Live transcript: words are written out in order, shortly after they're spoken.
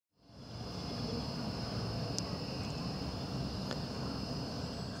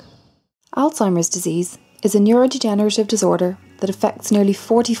Alzheimer's disease is a neurodegenerative disorder that affects nearly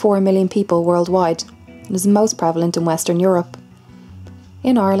 44 million people worldwide and is most prevalent in Western Europe.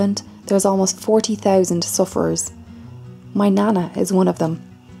 In Ireland, there is almost 40,000 sufferers. My nana is one of them.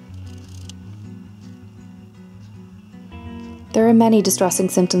 There are many distressing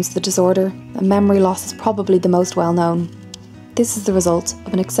symptoms of the disorder, and memory loss is probably the most well known. This is the result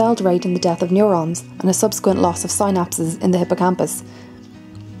of an accelerated rate in the death of neurons and a subsequent loss of synapses in the hippocampus.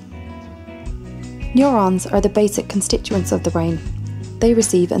 Neurons are the basic constituents of the brain. They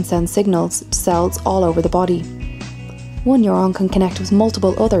receive and send signals to cells all over the body. One neuron can connect with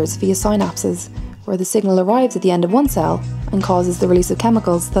multiple others via synapses, where the signal arrives at the end of one cell and causes the release of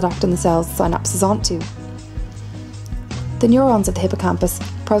chemicals that act on the cells synapses onto. The neurons of the hippocampus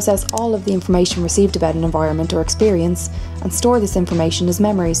process all of the information received about an environment or experience and store this information as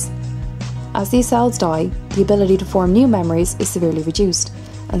memories. As these cells die, the ability to form new memories is severely reduced,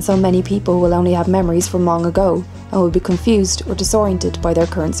 and so many people will only have memories from long ago and will be confused or disoriented by their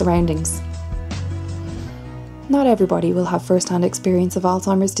current surroundings. Not everybody will have first-hand experience of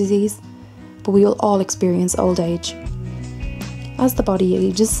Alzheimer's disease, but we will all experience old age. As the body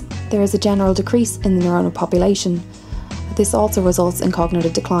ages, there is a general decrease in the neuronal population. This also results in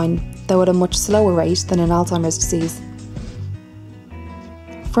cognitive decline, though at a much slower rate than in Alzheimer's disease.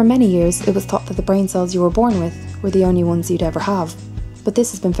 For many years, it was thought that the brain cells you were born with were the only ones you'd ever have, but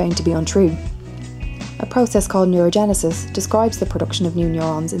this has been found to be untrue. A process called neurogenesis describes the production of new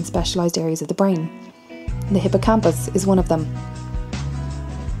neurons in specialised areas of the brain. The hippocampus is one of them.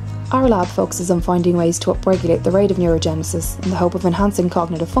 Our lab focuses on finding ways to upregulate the rate of neurogenesis in the hope of enhancing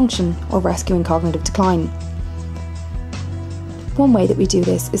cognitive function or rescuing cognitive decline. One way that we do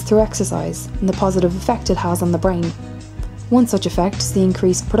this is through exercise and the positive effect it has on the brain. One such effect is the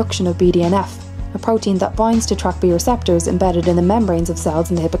increased production of BDNF, a protein that binds to TrkB receptors embedded in the membranes of cells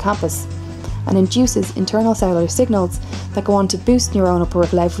in the hippocampus, and induces internal cellular signals that go on to boost neuronal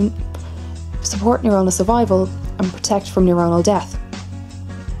proliferation, support neuronal survival, and protect from neuronal death.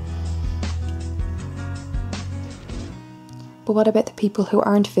 But what about the people who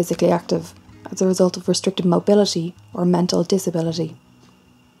aren't physically active as a result of restricted mobility or mental disability?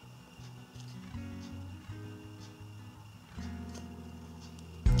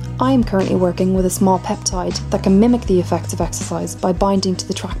 I am currently working with a small peptide that can mimic the effects of exercise by binding to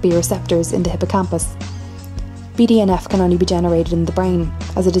the TrkB receptors in the hippocampus. BDNF can only be generated in the brain,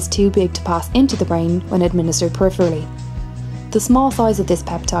 as it is too big to pass into the brain when administered peripherally. The small size of this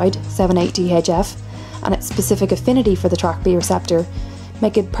peptide, 7,8-DHF, and its specific affinity for the TrkB receptor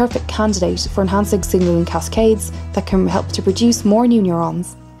make it a perfect candidate for enhancing signaling cascades that can help to produce more new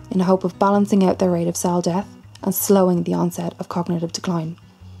neurons in the hope of balancing out their rate of cell death and slowing the onset of cognitive decline.